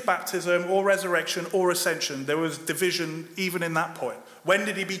either his baptism or resurrection or ascension. There was division even in that point. When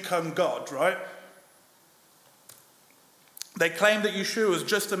did he become God, right? They claimed that Yeshua was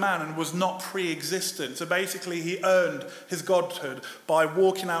just a man and was not pre-existent. So basically he earned his godhood by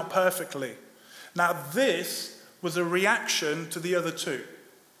walking out perfectly. Now this was a reaction to the other two.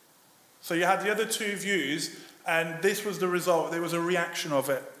 So you had the other two views, and this was the result. There was a reaction of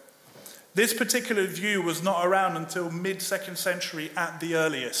it. This particular view was not around until mid-2nd century at the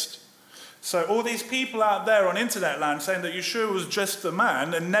earliest. So all these people out there on internet land saying that Yeshua was just a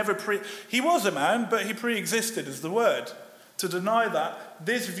man and he was a man, but he pre-existed is the word. To deny that,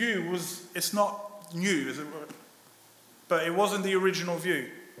 this view it's not new, as it were, but it wasn't the original view.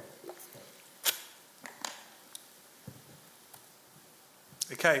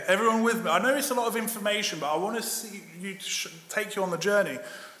 Okay, everyone with me? I know it's a lot of information, but I want to see you take you on the journey.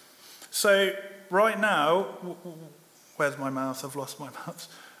 So right now, where's my mouse? I've lost my mouse.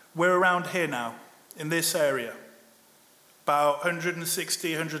 We're around here now, in this area, about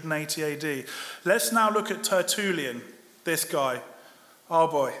 160, 180 AD. Let's now look at Tertullian, this guy. Oh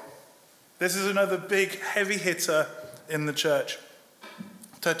boy, this is another big heavy hitter in the church.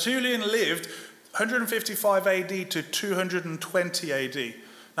 Tertullian lived 155 AD to 220 AD.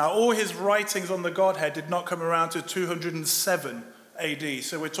 Now, all his writings on the Godhead did not come around to 207 AD.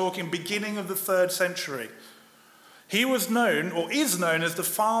 So we're talking beginning of the 3rd century. He was known, or is known, as the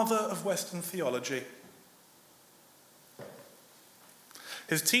father of Western theology.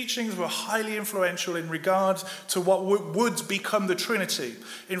 His teachings were highly influential in regards to what would become the Trinity.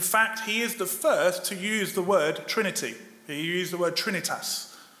 In fact, he is the first to use the word Trinity. He used the word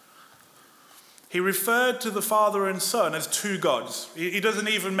Trinitas. He referred to the Father and Son as two gods. He doesn't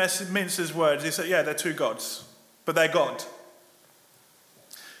even mince his words. He said, yeah, they're two gods, but they're God.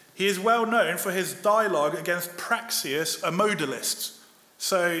 He is well known for his dialogue against Praxeas, a modalist.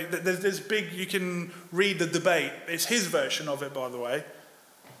 So there's this big, you can read the debate. It's his version of it, by the way.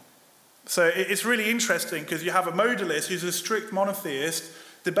 So it's really interesting because you have a modalist who's a strict monotheist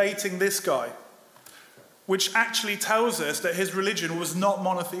debating this guy, which actually tells us that his religion was not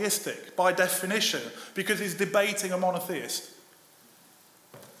monotheistic by definition, because he's debating a monotheist.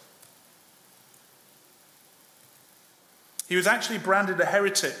 He was actually branded a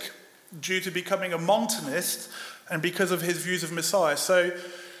heretic due to becoming a Montanist and because of his views of Messiah. So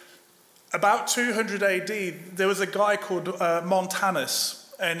about 200 AD, there was a guy called Montanus,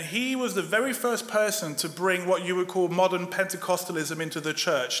 and he was the very first person to bring what you would call modern Pentecostalism into the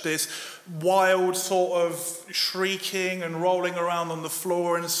church. This wild sort of shrieking and rolling around on the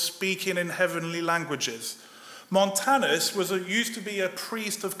floor and speaking in heavenly languages. Montanus used to be a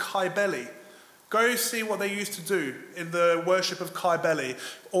priest of Cybele. Go see what they used to do in the worship of Cybele.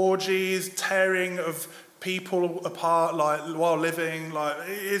 Orgies, tearing of people apart while living.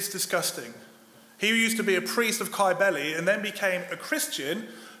 It's disgusting. He used to be a priest of Cybele and then became a Christian,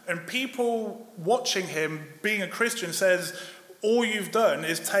 and people watching him being a Christian says, all you've done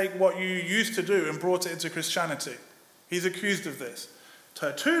is take what you used to do and brought it into Christianity. He's accused of this.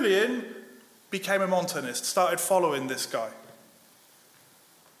 Tertullian became a Montanist, started following this guy.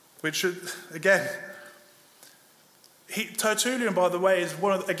 Which, again, Tertullian, by the way, is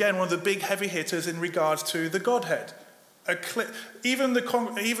one of the big heavy hitters in regards to the Godhead. Even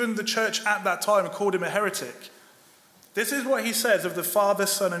the church at that time called him a heretic. This is what he says of the Father,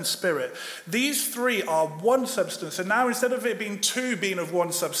 Son, and Spirit. These three are one substance. And now instead of it being two being of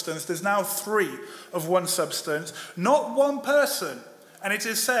one substance, there's now three of one substance, not one person. And it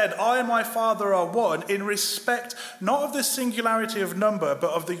is said, I and my Father are one, in respect not of the singularity of number,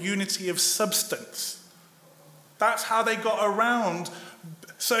 but of the unity of substance. That's how they got around.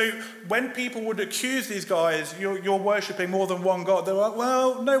 So when people would accuse these guys, you're worshipping more than one God, they're like,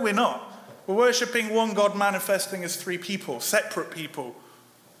 well, no, we're not. We're worshipping one God manifesting as three people, separate people.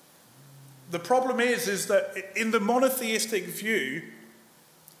 The problem is that in the monotheistic view,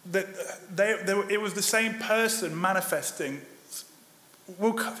 that it was the same person manifesting.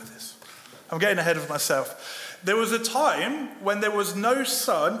 We'll cover this. I'm getting ahead of myself. There was a time when there was no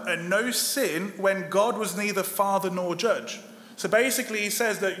son and no sin, when God was neither father nor judge. So basically he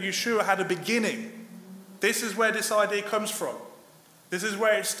says that Yeshua had a beginning. This is where this idea comes from. This is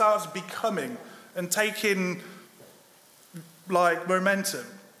where it starts becoming and taking like momentum.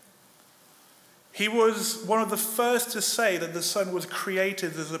 He was one of the first to say that the Son was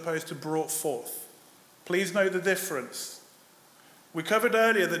created as opposed to brought forth. Please note the difference. We covered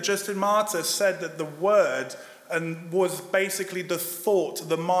earlier that Justin Martyr said that the Word was basically the thought,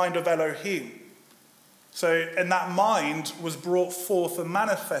 the mind of Elohim. And that mind was brought forth and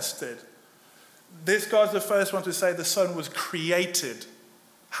manifested. This guy's the first one to say the Son was created,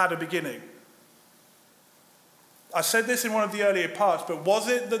 had a beginning. I said this in one of the earlier parts, but was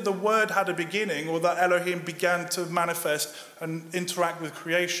it that the Word had a beginning, or that Elohim began to manifest and interact with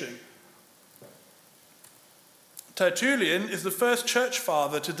creation? Tertullian is the first church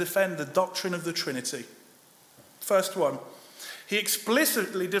father to defend the doctrine of the Trinity. First one. He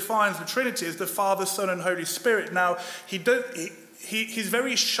explicitly defines the Trinity as the Father, Son, and Holy Spirit. Now, he's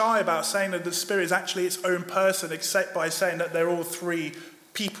very shy about saying that the Spirit is actually its own person, except by saying that they're all three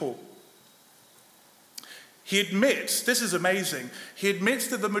people. He admits, this is amazing, he admits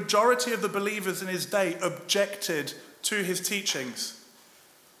that the majority of the believers in his day objected to his teachings.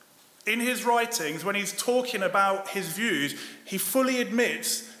 In his writings, when he's talking about his views, he fully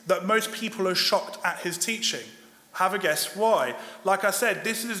admits that most people are shocked at his teaching. Have a guess why? Like I said,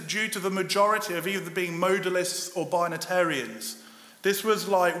 this is due to the majority of either being modalists or binitarians. This was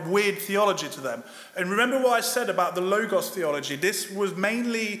like weird theology to them. And remember what I said about the Logos theology? This was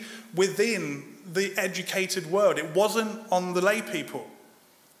mainly within the educated world. It wasn't on the lay people.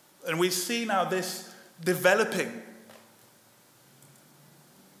 And we see now this developing.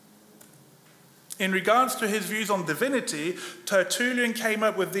 In regards to his views on divinity, Tertullian came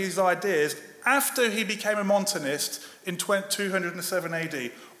up with these ideas after he became a Montanist in 207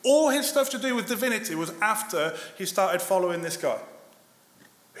 AD. All his stuff to do with divinity was after he started following this guy,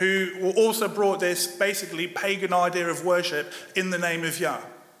 who also brought this basically pagan idea of worship in the name of Yah.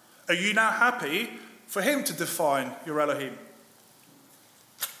 Are you now happy for him to define your Elohim?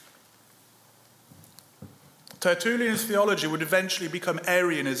 Tertullian's theology would eventually become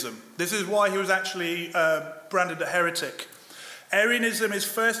Arianism. This is why he was actually branded a heretic. Arianism is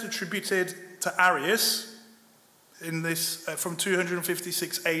first attributed to Arius in this from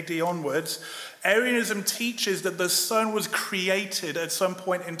 256 AD onwards. Arianism teaches that the Son was created at some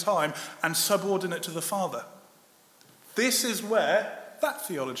point in time and subordinate to the Father. This is where that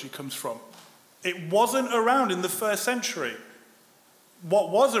theology comes from. It wasn't around in the first century.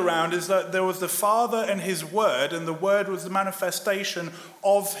 What was around is that there was the Father and his Word, and the Word was the manifestation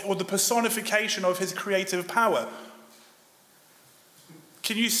of, or the personification of, his creative power.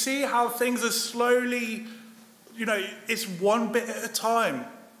 Can you see how things are slowly, it's one bit at a time.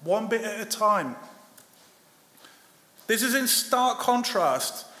 One bit at a time. This is in stark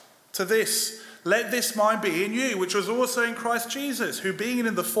contrast to this. Let this mind be in you, which was also in Christ Jesus, who being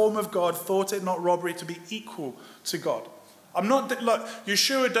in the form of God, thought it not robbery to be equal to God.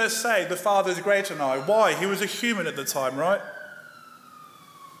 Yeshua does say the Father is greater than I. Why? He was a human at the time, right?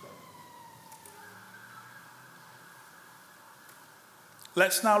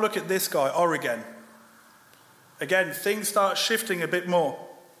 Let's now look at this guy, Origen. Again, things start shifting a bit more.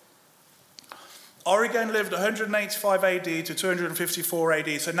 Origen lived 185 AD to 254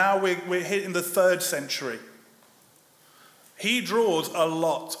 AD, so now we're hitting the 3rd century. He draws a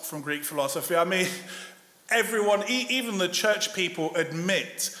lot from Greek philosophy. I mean, everyone, even the church people,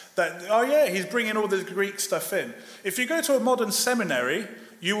 admit that, oh yeah, he's bringing all this Greek stuff in. If you go to a modern seminary,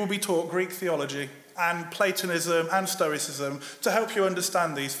 you will be taught Greek theology and Platonism and Stoicism to help you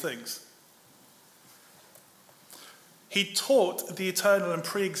understand these things. He taught the eternal and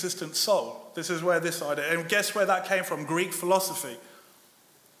pre-existent soul. This is where this idea, and guess where that came from? Greek philosophy.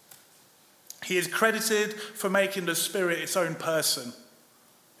 He is credited for making the Spirit its own person.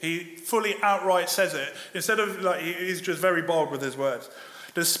 He fully outright says it. Instead of, he's just very bold with his words.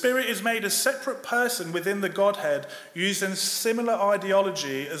 The Spirit is made a separate person within the Godhead, using similar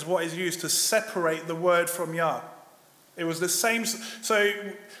ideology as what is used to separate the Word from Yah. It was the same. So,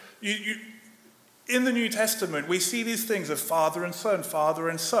 in the New Testament, we see these things of Father and Son, Father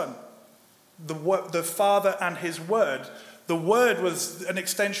and Son. The Father and his Word. The Word was an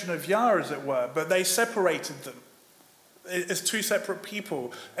extension of Yah, as it were, but they separated them as two separate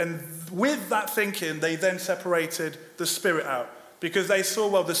people. And with that thinking, they then separated the Spirit out. Because they saw,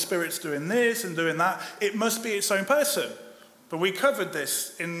 well, the Spirit's doing this and doing that. It must be its own person. But we covered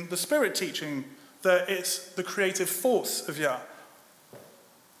this in the Spirit teaching, that it's the creative force of Yah.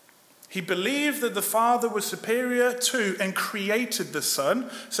 He believed that the Father was superior to and created the Son.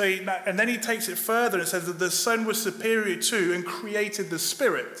 And then he takes it further and says that the Son was superior to and created the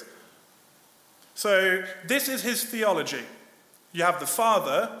Spirit. So this is his theology. You have the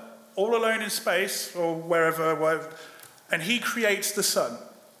Father all alone in space or wherever, and he creates the Son.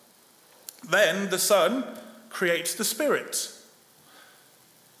 Then the Son creates the Spirit.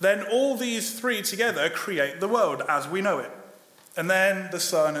 Then all these three together create the world as we know it. And then the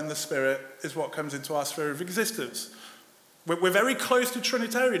Son and the Spirit is what comes into our sphere of existence. We're very close to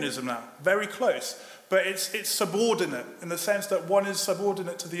Trinitarianism now, very close. But it's subordinate in the sense that one is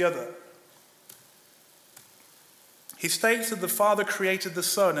subordinate to the other. He states that the Father created the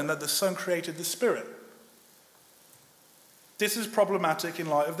Son and that the Son created the Spirit. This is problematic in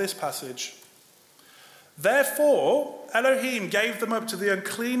light of this passage. Therefore, Elohim gave them up to the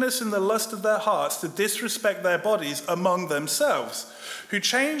uncleanness and the lust of their hearts to disrespect their bodies among themselves, who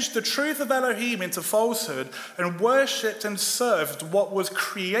changed the truth of Elohim into falsehood and worshipped and served what was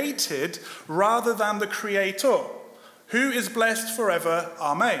created rather than the Creator, who is blessed forever.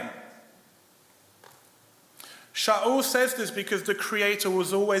 Amen. Shaul says this because the Creator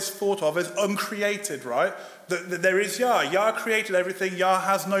was always thought of as uncreated, right? That there is Yah. Yah created everything. Yah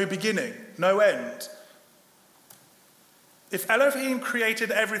has no beginning, no end. If Elohim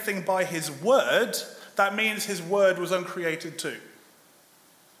created everything by his word, that means his word was uncreated too.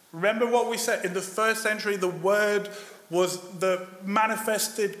 Remember what we said, in the first century, the word was the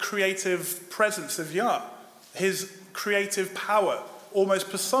manifested creative presence of Yah, his creative power, almost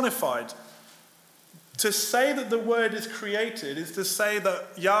personified. To say that the word is created is to say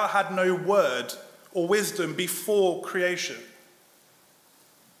that Yah had no word or wisdom before creation.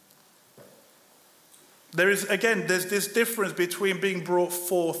 There's this difference between being brought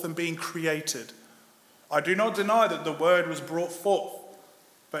forth and being created. I do not deny that the word was brought forth,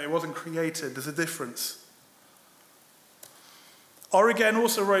 but it wasn't created. There's a difference. Origen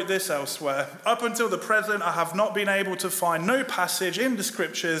also wrote this elsewhere. Up until the present, I have not been able to find no passage in the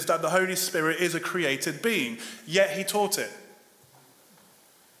scriptures that the Holy Spirit is a created being, yet he taught it.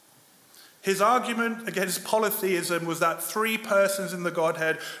 His argument against polytheism was that three persons in the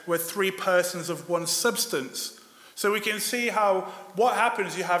Godhead were three persons of one substance. So we can see how what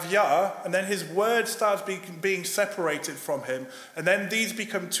happens, you have Yah, and then his word starts being separated from him. And then these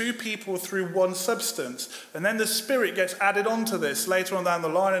become two people through one substance. And then the Spirit gets added onto this later on down the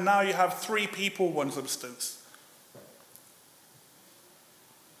line, and now you have three people, one substance.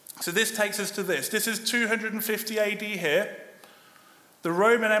 So this takes us to this. This is 250 AD here. The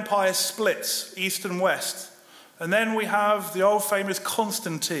Roman Empire splits east and west. And then we have the old famous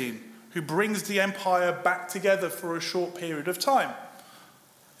Constantine, who brings the empire back together for a short period of time.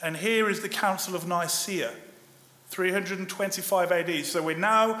 And here is the Council of Nicaea, 325 AD. So we're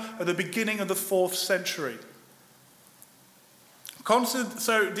now at the beginning of the 4th century.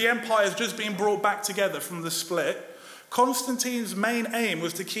 So the empire has just been brought back together from the split. Constantine's main aim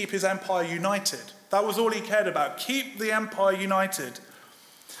was to keep his empire united. That was all he cared about, keep the empire united.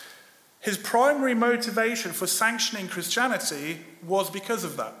 His primary motivation for sanctioning Christianity was because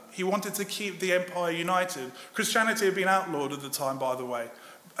of that. He wanted to keep the empire united. Christianity had been outlawed at the time, by the way.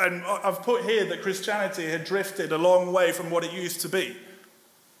 And I've put here that Christianity had drifted a long way from what it used to be.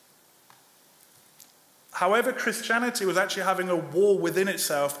 However, Christianity was actually having a war within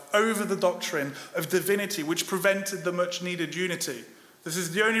itself over the doctrine of divinity, which prevented the much-needed unity. This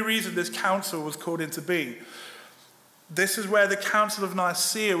is the only reason this council was called into being. This is where the Council of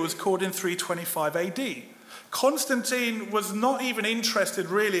Nicaea was called in 325 AD. Constantine was not even interested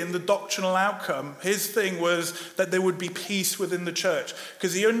really in the doctrinal outcome. His thing was that there would be peace within the church,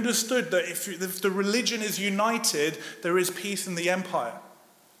 because he understood that if the religion is united, there is peace in the empire.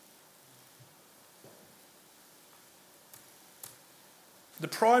 The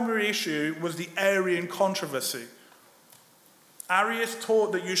primary issue was the Arian controversy. Arius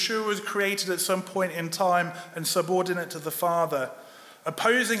taught that Yeshua was created at some point in time and subordinate to the Father.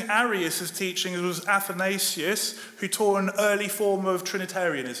 Opposing Arius' teachings was Athanasius, who taught an early form of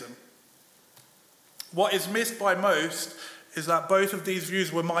Trinitarianism. What is missed by most is that both of these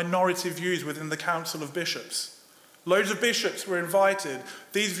views were minority views within the Council of Bishops. Loads of bishops were invited.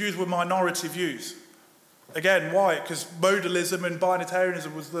 These views were minority views. Again, why? Because modalism and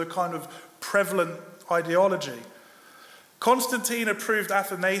binitarianism was the kind of prevalent ideology. Constantine approved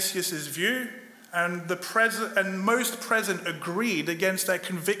Athanasius' view, and most present agreed against their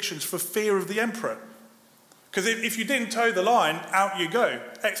convictions for fear of the emperor. Because if you didn't toe the line, out you go.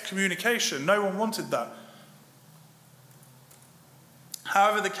 Excommunication. No one wanted that.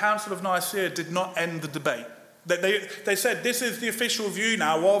 However, the Council of Nicaea did not end the debate. They said this is the official view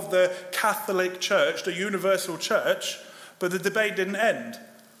now of the Catholic Church, the universal church, but the debate didn't end.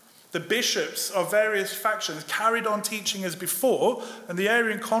 The bishops of various factions carried on teaching as before, and the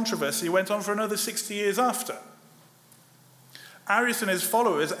Arian controversy went on for another 60 years after. Arius and his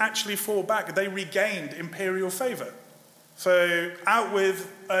followers actually fought back. They regained imperial favor. So out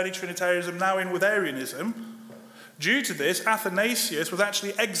with early Trinitarianism, now in with Arianism. Due to this, Athanasius was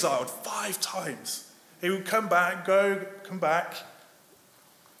actually exiled 5 times. He would come back, come back.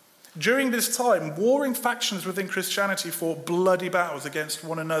 During this time, warring factions within Christianity fought bloody battles against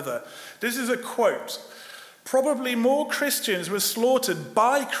one another. This is a quote. Probably more Christians were slaughtered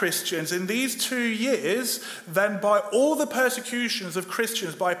by Christians in these 2 years than by all the persecutions of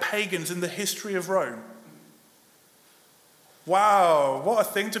Christians by pagans in the history of Rome. Wow, what a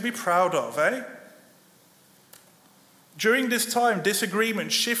thing to be proud of, eh? During this time,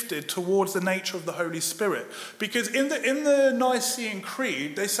 disagreement shifted towards the nature of the Holy Spirit. Because in the Nicene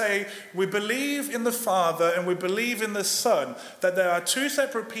Creed, they say, we believe in the Father and we believe in the Son, that there are 2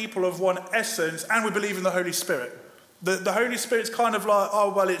 separate people of one essence, and we believe in the Holy Spirit. The Holy Spirit's kind of like,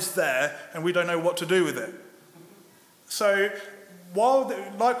 oh, well, it's there, and we don't know what to do with it. So, while,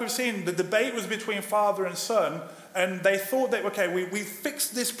 like we've seen, the debate was between Father and Son, and they thought that, okay, we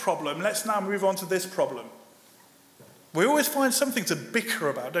fixed this problem, let's now move on to this problem. We always find something to bicker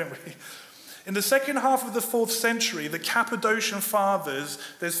about, don't we? In the second half of the 4th century, the Cappadocian Fathers,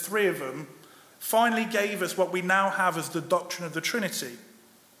 there's 3 of them, finally gave us what we now have as the doctrine of the Trinity.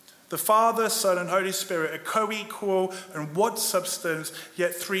 The Father, Son, and Holy Spirit are co-equal and one substance,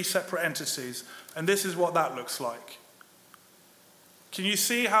 yet 3 separate entities. And this is what that looks like. Can you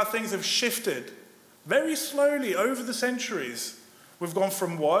see how things have shifted very slowly over the centuries? We've gone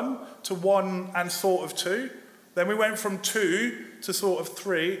from 1 to 1 and sort of 2. Then we went from 2 to sort of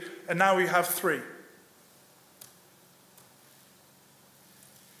 3, and now we have 3.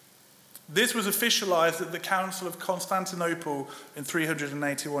 This was officialized at the Council of Constantinople in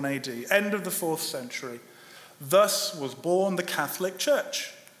 381 AD, end of the 4th century. Thus was born the Catholic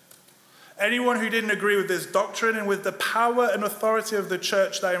Church. Anyone who didn't agree with this doctrine and with the power and authority of the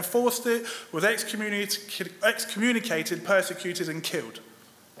church that enforced it was excommunicated, persecuted, and killed.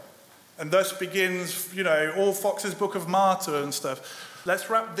 And thus begins, all Fox's Book of Martyr and stuff. Let's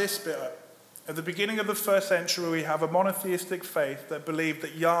wrap this bit up. At the beginning of the 1st century, we have a monotheistic faith that believed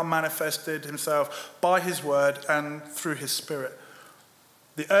that Yah manifested himself by his word and through his spirit.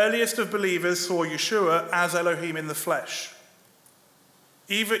 The earliest of believers saw Yeshua as Elohim in the flesh.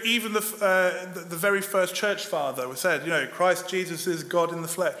 Even the very first church father said, Christ Jesus is God in the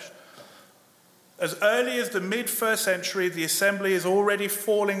flesh. As early as the mid-1st century, the assembly is already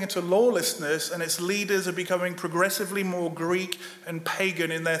falling into lawlessness, and its leaders are becoming progressively more Greek and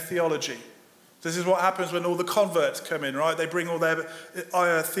pagan in their theology. This is what happens when all the converts come in, right? They bring all their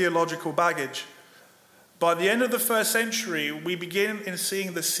theological baggage. By the end of the 1st century, we begin in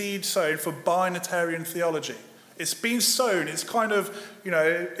seeing the seed sown for binitarian theology. It's been sown. It's kind of,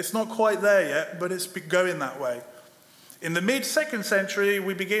 it's not quite there yet, but it's going that way. In the mid-2nd century,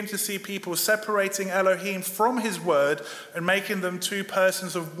 we begin to see people separating Elohim from his word and making them 2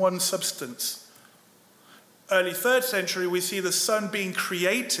 persons of one substance. Early 3rd century, we see the Son being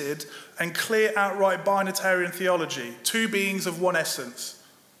created and clear outright binitarian theology, 2 beings of one essence.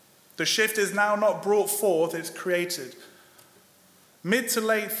 The shift is now not brought forth, it's created. Mid to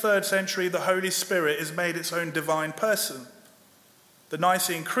late 3rd century, the Holy Spirit is made its own divine person. The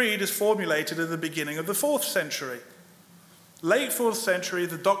Nicene Creed is formulated at the beginning of the 4th century. Late 4th century,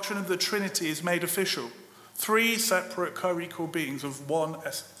 the doctrine of the Trinity is made official. 3 separate co-equal beings of one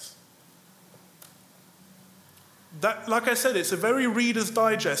essence. That, like I said, it's a very Reader's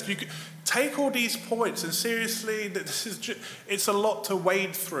Digest. You can take all these points, and seriously, it's a lot to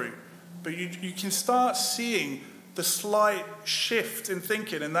wade through. But you can start seeing the slight shift in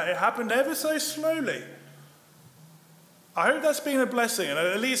thinking, and that it happened ever so slowly. I hope that's been a blessing, and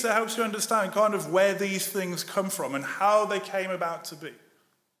at least it helps you understand kind of where these things come from and how they came about to be.